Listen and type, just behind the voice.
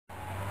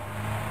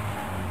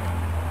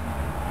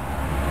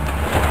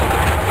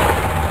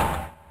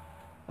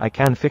I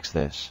can fix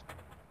this.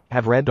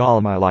 Have read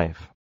all my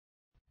life.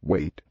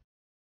 Wait.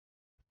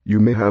 You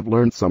may have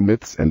learned some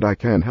myths and I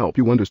can help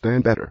you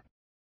understand better.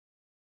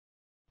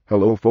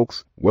 Hello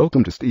folks,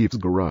 welcome to Steve's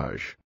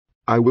Garage.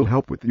 I will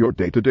help with your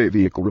day-to-day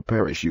vehicle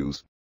repair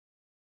issues.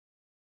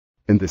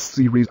 In this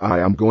series I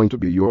am going to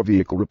be your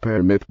vehicle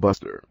repair myth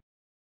buster.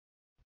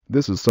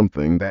 This is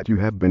something that you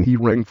have been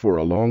hearing for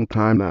a long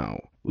time now.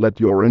 Let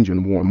your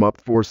engine warm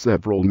up for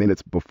several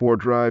minutes before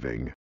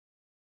driving.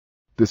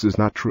 This is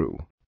not true.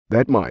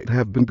 That might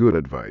have been good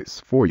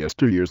advice for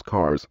yesteryear's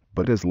cars,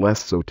 but is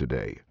less so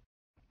today.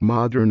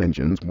 Modern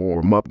engines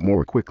warm up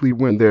more quickly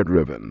when they're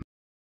driven.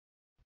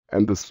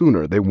 And the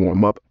sooner they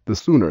warm up, the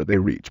sooner they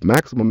reach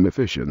maximum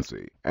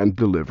efficiency and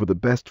deliver the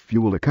best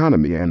fuel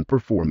economy and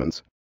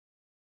performance.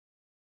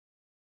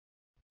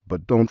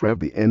 But don't rev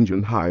the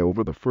engine high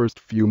over the first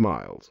few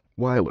miles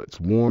while it's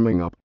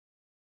warming up.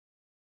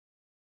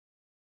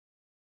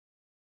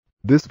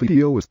 This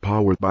video is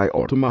powered by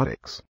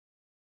Automotix.